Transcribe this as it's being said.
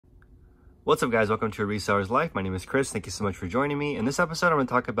What's up, guys? Welcome to A Reseller's Life. My name is Chris. Thank you so much for joining me. In this episode, I'm going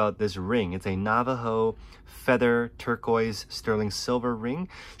to talk about this ring. It's a Navajo feather turquoise sterling silver ring.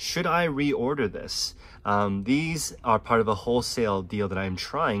 Should I reorder this? These are part of a wholesale deal that I'm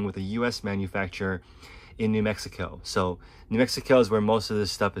trying with a U.S. manufacturer in New Mexico. So New Mexico is where most of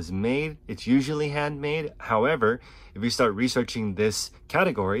this stuff is made. It's usually handmade. However, if you start researching this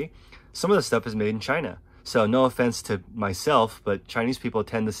category, some of the stuff is made in China. So no offense to myself, but Chinese people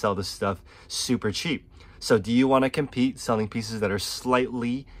tend to sell this stuff super cheap. So do you want to compete selling pieces that are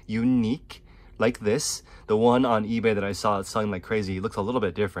slightly unique like this? The one on eBay that I saw it's selling like crazy looks a little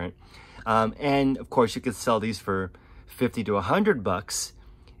bit different. And of course you could sell these for 50 to 100 bucks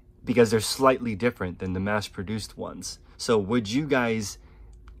because they're slightly different than the mass-produced ones. So would you guys,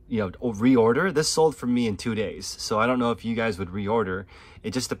 reorder? This sold for me in 2 days. So I don't know if you guys would reorder.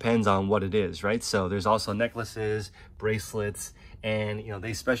 It just depends on what it is, right? So there's also necklaces, bracelets, and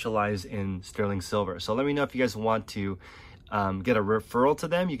they specialize in sterling silver. So let me know if you guys want to get a referral to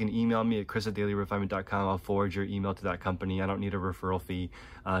them. You can email me at chris@dailyrefinement.com. I'll forward your email to that company. I don't need a referral fee.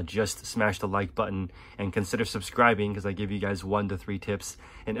 Just smash the like button and consider subscribing because I give you guys 1 to 3 tips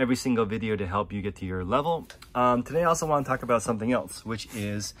in every single video to help you get to your level. Today I also want to talk about something else, which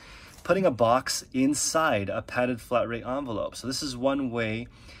is putting a box inside a padded flat rate envelope. So this is one way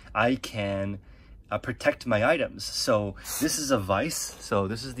I can protect my items. So this is a vise. So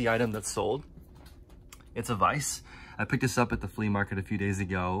this is the item that's sold. It's a vise. I picked this up at the flea market a few days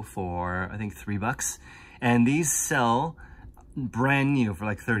ago for, I think, $3. And these sell brand new for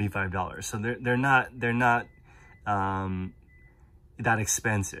like $35. So they're not that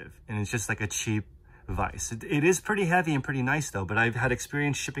expensive. And it's just like a cheap vise. It is pretty heavy and pretty nice though, but I've had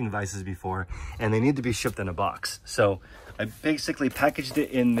experience shipping vices before and they need to be shipped in a box. So I basically packaged it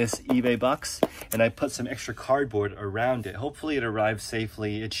in this eBay box and I put some extra cardboard around it. Hopefully it arrives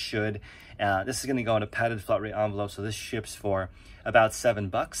safely. It should. This is going to go in a padded flat rate envelope, so this ships for about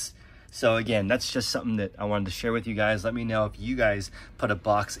 $7. So again, that's just something that I wanted to share with you guys. Let me know if you guys put a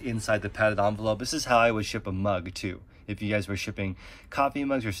box inside the padded envelope. This is how I would ship a mug too. If you guys were shipping coffee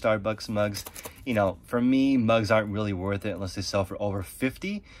mugs or Starbucks mugs, for me, mugs aren't really worth it unless they sell for over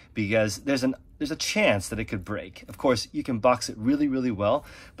 50 because there's a chance that it could break. Of course, you can box it really, really well,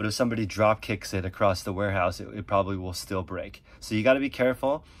 but if somebody drop kicks it across the warehouse, it probably will still break. So you got to be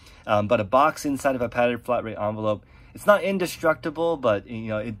careful. But a box inside of a padded flat rate envelope, it's not indestructible, but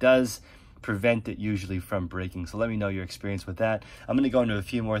it does prevent it usually from breaking. So let me know your experience with that. I'm going to go into a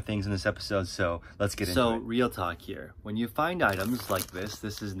few more things in this episode, so let's get into it. So real talk here. When you find items like this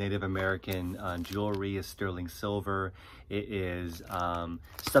is Native American jewelry, is sterling silver. It is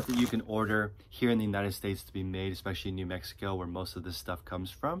stuff that you can order here in the United States to be made, especially in New Mexico where most of this stuff comes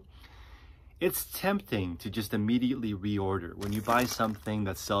from. It's tempting to just immediately reorder when you buy something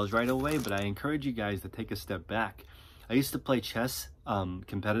that sells right away, but I encourage you guys to take a step back. I used to play chess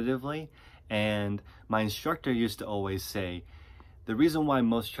competitively, and my instructor used to always say, the reason why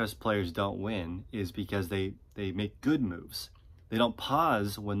most chess players don't win is because they make good moves. They don't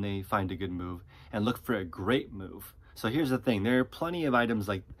pause when they find a good move and look for a great move. So here's the thing, there are plenty of items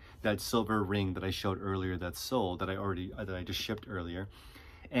like that silver ring that I showed earlier that's sold, that I just shipped earlier,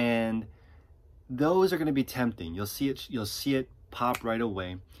 and those are going to be tempting. You'll see it pop right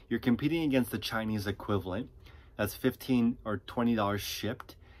away. You're competing against the Chinese equivalent. That's $15 or $20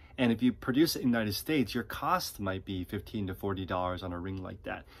 shipped. And if you produce it in the United States, your cost might be $15 to $40 on a ring like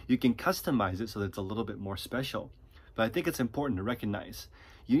that. You can customize it so that it's a little bit more special. But I think it's important to recognize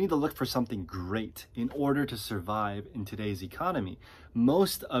you need to look for something great in order to survive in today's economy.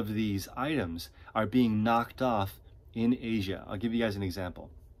 Most of these items are being knocked off in Asia. I'll give you guys an example.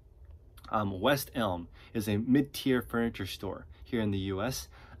 West Elm is a mid-tier furniture store here in the US.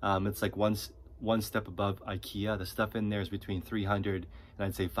 It's like one step above IKEA. The stuff in there is between 300 and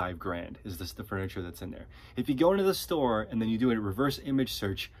I'd say $5,000 is the furniture that's in there. If you go into the store and then you do a reverse image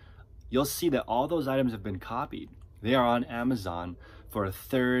search, you'll see that all those items have been copied. They are on Amazon for a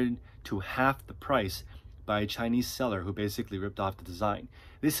third to half the price by a Chinese seller who basically ripped off the design.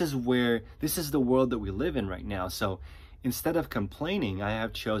 This is the world that we live in right now. So instead of complaining, I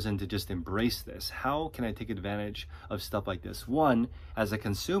have chosen to just embrace this. How can I take advantage of stuff like this? One, as a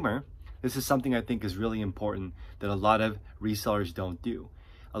consumer, this is something I think is really important that a lot of resellers don't do.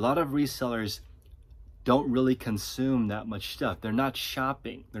 A lot of resellers don't really consume that much stuff. They're not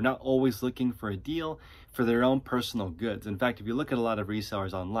shopping. They're not always looking for a deal for their own personal goods. In fact, if you look at a lot of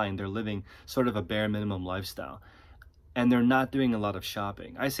resellers online, they're living sort of a bare minimum lifestyle and they're not doing a lot of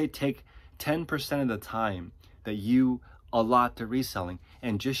shopping. I say take 10% of the time that you allot to reselling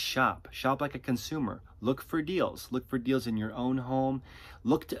and just shop like a consumer. Look for deals. Look for deals in your own home.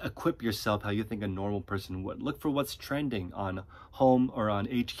 Look to equip yourself how you think a normal person would. Look for what's trending on home or on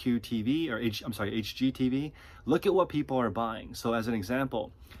HQTV or HGTV. Look at what people are buying. So as an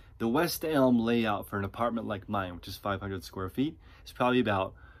example, the West Elm layout for an apartment like mine, which is 500 square feet, is probably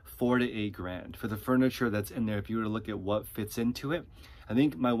about $4 to $8 grand. For the furniture that's in there, if you were to look at what fits into it, I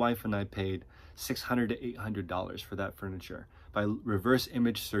think my wife and I paid $600 to $800 for that furniture by reverse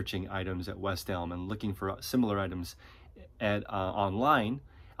image searching items at West Elm and looking for similar items at online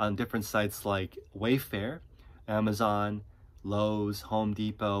on different sites like Wayfair, Amazon, Lowe's, Home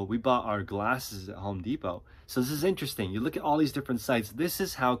Depot. We bought our glasses at Home Depot. So this is interesting. You look at all these different sites. This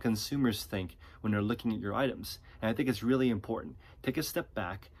is how consumers think when they're looking at your items. And I think it's really important. Take a step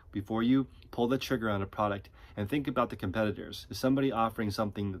back before you pull the trigger on a product and think about the competitors. Is somebody offering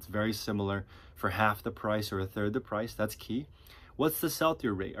something that's very similar for half the price or a third the price? That's key. What's the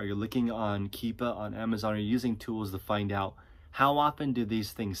sell-through rate? Are you looking on Keepa, on Amazon? Are you using tools to find out how often do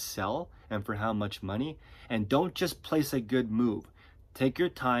these things sell and for how much money? And don't just place a good move. Take your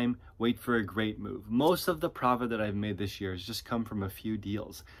time, wait for a great move. Most of the profit that I've made this year has just come from a few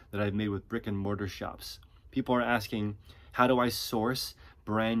deals that I've made with brick and mortar shops. People are asking, how do I source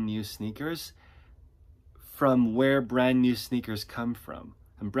brand new sneakers? From where brand new sneakers come from.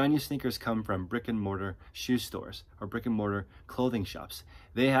 And brand new sneakers come from brick and mortar shoe stores or brick and mortar clothing shops.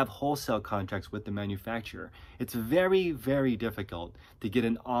 They have wholesale contracts with the manufacturer. It's very, very difficult to get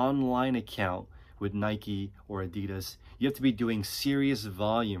an online account with Nike or Adidas. You have to be doing serious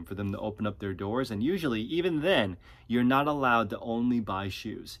volume for them to open up their doors. And usually, even then, you're not allowed to only buy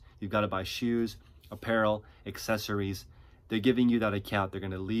shoes. You've got to buy shoes, apparel, accessories. They're giving you that account. They're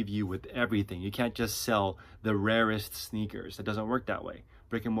going to leave you with everything. You can't just sell the rarest sneakers. It doesn't work that way.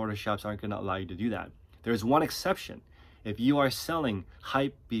 Brick and mortar shops aren't going to allow you to do that. There's one exception. If you are selling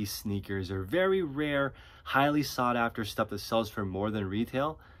hypebeast sneakers or very rare, highly sought after stuff that sells for more than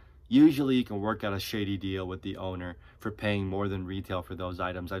retail, usually you can work out a shady deal with the owner for paying more than retail for those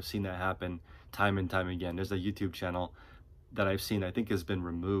items. I've seen that happen time and time again. There's a YouTube channel that I've seen, I think has been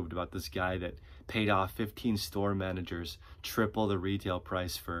removed, about this guy that paid off 15 store managers triple the retail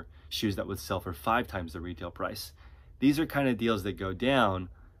price for shoes that would sell for 5 times the retail price. These are kind of deals that go down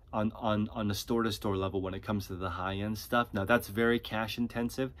on the store-to-store level when it comes to the high-end stuff. Now, that's very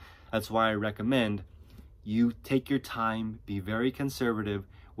cash-intensive. That's why I recommend you take your time, be very conservative,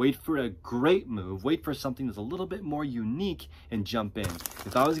 wait for a great move, wait for something that's a little bit more unique, and jump in.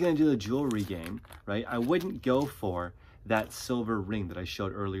 If I was going to do the jewelry game, right, I wouldn't go for that silver ring that I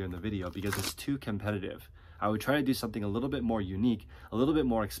showed earlier in the video because it's too competitive. I would try to do something a little bit more unique, a little bit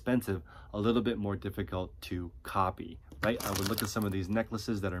more expensive, a little bit more difficult to copy, right? I would look at some of these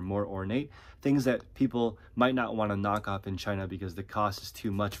necklaces that are more ornate, things that people might not want to knock off in China because the cost is too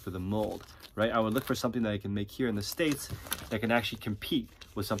much for the mold, right? I would look for something that I can make here in the States that can actually compete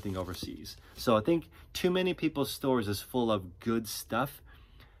with something overseas. So I think too many people's stores is full of good stuff.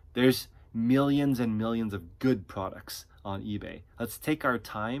 There's millions and millions of good products on eBay. Let's take our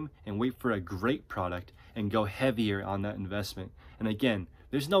time and wait for a great product and go heavier on that investment. And again,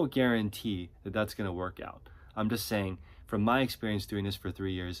 there's no guarantee that that's going to work out. I'm just saying, from my experience doing this for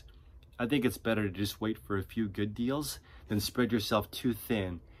 3 years, I think it's better to just wait for a few good deals than spread yourself too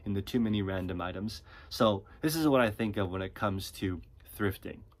thin into too many random items. So this is what I think of when it comes to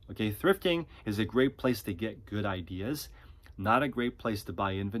thrifting. Okay, thrifting is a great place to get good ideas, not a great place to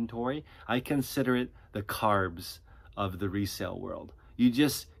buy inventory. I consider it the carbs of the resale world. You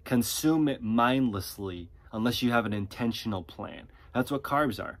just consume it mindlessly unless you have an intentional plan. That's what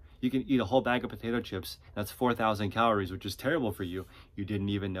carbs are. You can eat a whole bag of potato chips. That's 4,000 calories, which is terrible for you. You didn't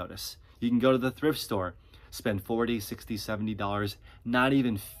even notice. You can go to the thrift store, spend $40, $60, $70, not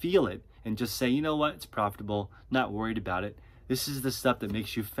even feel it, and just say, you know what, it's profitable, not worried about it. This is the stuff that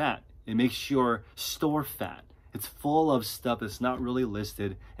makes you fat. It makes your store fat. It's full of stuff that's not really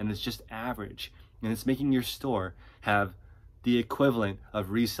listed, and it's just average. And it's making your store have the equivalent of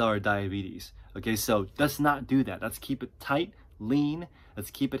reseller diabetes. Okay, so let's not do that. Let's keep it tight, lean. Let's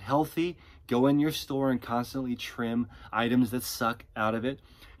keep it healthy. Go in your store and constantly trim items that suck out of it.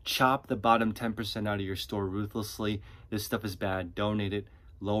 Chop the bottom 10% out of your store ruthlessly. This stuff is bad. Donate it,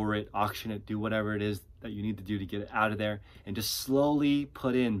 lower it, auction it, do whatever it is that you need to do to get it out of there. And just slowly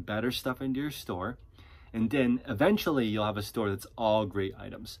put in better stuff into your store. And then eventually you'll have a store that's all great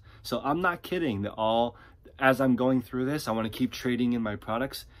items. So I'm not kidding that as I'm going through this, I want to keep trading in my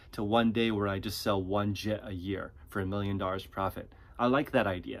products to one day where I just sell one jet a year for $1 million profit. I like that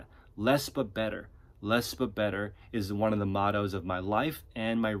idea. Less but better. Less but better is one of the mottos of my life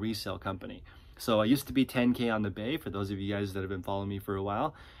and my resale company. So I used to be 10K on the Bay, for those of you guys that have been following me for a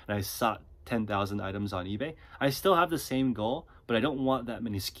while, and I sought 10,000 items on eBay. I still have the same goal, but I don't want that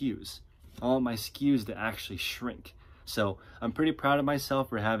many SKUs. I want my SKUs to actually shrink. So I'm pretty proud of myself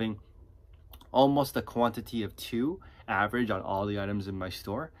for having almost a quantity of 2 average on all the items in my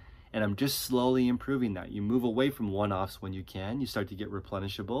store. And I'm just slowly improving that. You move away from one-offs when you can. You start to get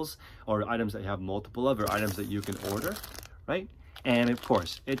replenishables or items that you have multiple of, or items that you can order, right? And of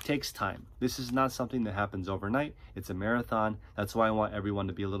course, it takes time. This is not something that happens overnight. It's a marathon. That's why I want everyone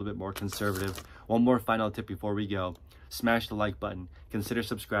to be a little bit more conservative. One more final tip before we go. Smash the like button. Consider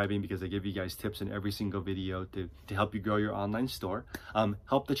subscribing because I give you guys tips in every single video to help you grow your online store.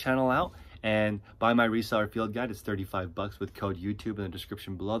 Help the channel out. And buy my reseller field guide. It's 35 bucks with code YouTube in the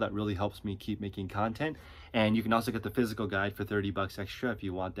description below. That really helps me keep making content. And you can also get the physical guide for 30 bucks extra if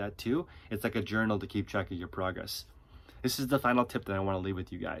you want that too. It's like a journal to keep track of your progress. This is the final tip that I want to leave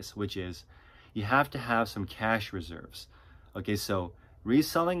with you guys, which is you have to have some cash reserves. Okay, so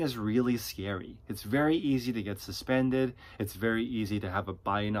reselling is really scary. It's very easy to get suspended. It's very easy to have a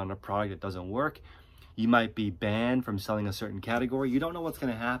buy-in on a product that doesn't work. You might be banned from selling a certain category. You don't know what's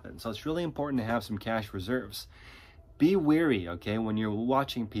going to happen. So it's really important to have some cash reserves. Be wary, okay, when you're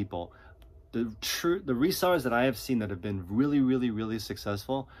watching people. The resellers that I have seen that have been really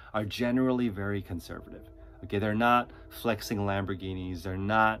successful are generally very conservative. Okay, they're not flexing Lamborghinis. They're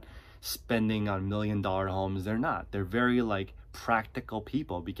not spending on $1 million homes. They're not. They're very like practical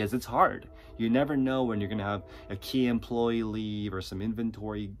people because it's hard. You never know when you're going to have a key employee leave or some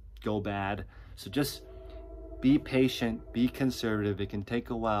inventory go bad. So just be patient, be conservative. It can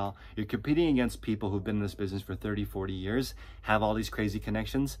take a while. You're competing against people who've been in this business for 30, 40 years, have all these crazy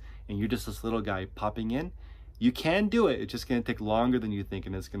connections, and you're just this little guy popping in. You can do it. It's just going to take longer than you think,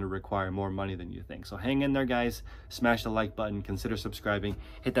 and it's going to require more money than you think. So hang in there, guys. Smash the like button. Consider subscribing.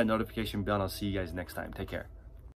 Hit that notification bell, and I'll see you guys next time. Take care.